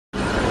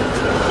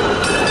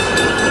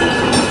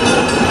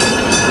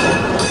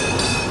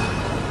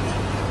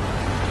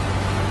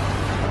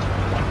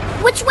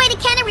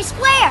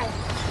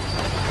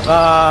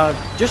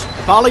Just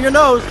follow your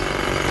nose.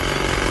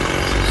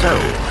 So,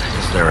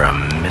 is there a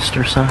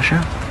Mr.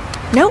 Sasha?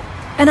 Nope,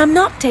 and I'm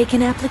not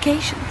taking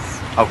applications.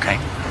 Okay,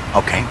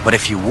 but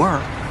if you were,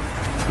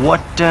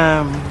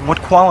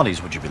 what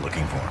qualities would you be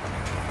looking for?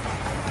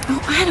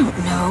 Oh, I don't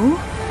know.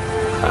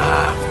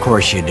 Of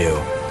course you do.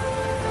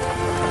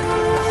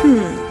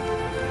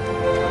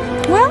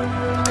 Well,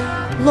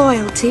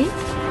 loyalty,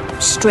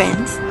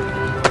 strength,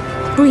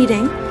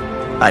 breeding,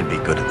 I'd be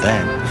good at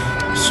that.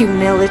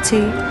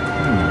 humility,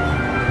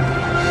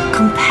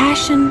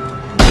 compassion,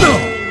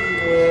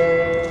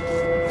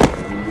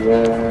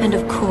 and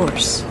of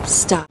course,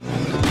 style.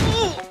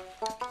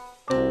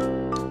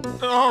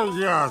 Oh,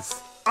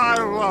 yes. I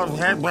love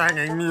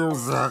headbanging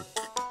music.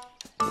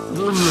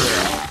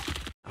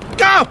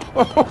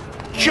 Oh,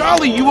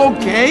 Charlie, you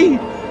okay?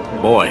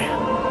 Boy,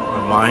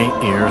 are my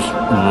ears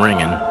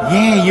ringing.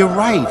 Yeah, you're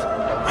right.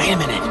 Wait a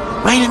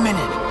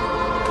minute.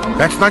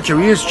 That's not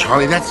your ears,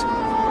 Charlie. That's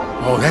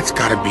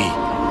gotta be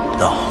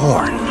The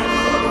horn.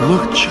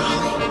 Look,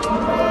 Charlie.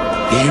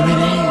 There it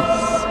is.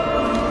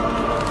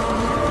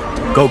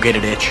 Go get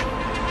it, Itch.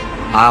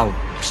 I'll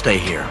stay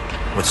here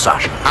with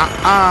Sasha.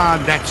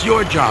 That's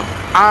your job.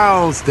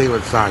 I'll stay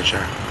with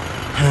Sasha.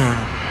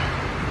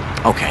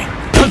 Okay.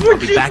 I'll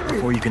be back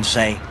before you can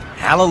say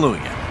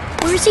hallelujah.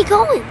 Where's he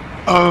going?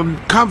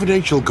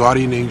 Confidential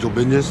guardian angel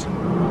business.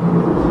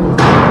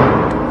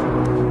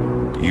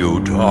 You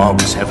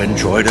dogs have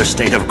enjoyed a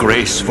state of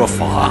grace for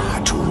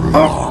far too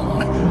long.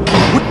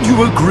 Wouldn't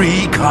you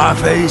agree,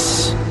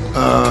 Carface?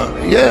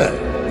 Yeah.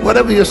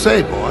 Whatever you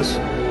say, boss.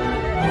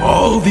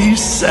 All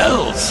these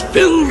cells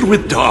filled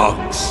with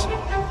dogs.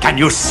 Can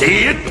you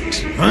see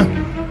it? Huh?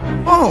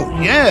 Oh,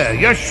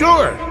 yeah,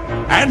 sure.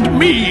 And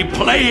me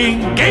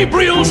playing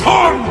Gabriel's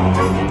horn.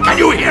 Can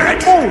you hear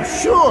it? Oh,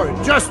 sure.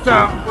 Just,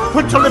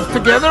 put your lips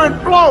together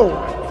and blow.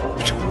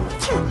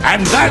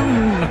 And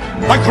then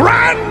the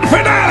grand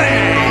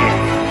finale!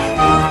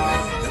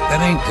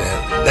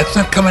 That's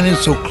not coming in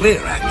so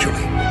clear,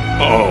 actually.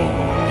 Oh,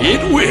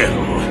 it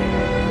will.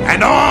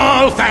 And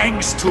all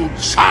thanks to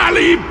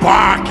Charlie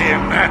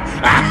Barkin.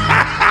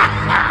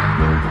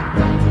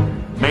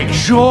 Make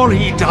sure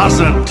he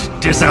doesn't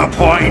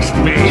disappoint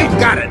me. You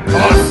got it,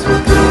 boss.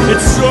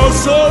 It's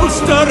so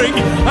stirring,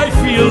 I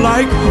feel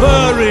like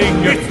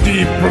purring. It's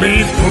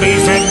deeply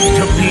pleasing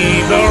to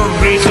be the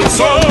reason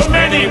so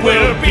many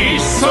will be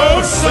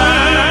so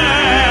sad.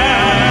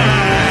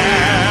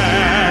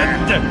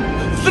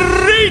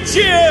 3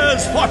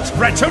 cheers for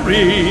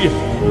treachery.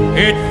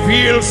 It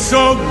feels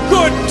so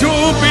good to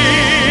be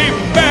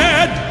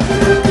bad.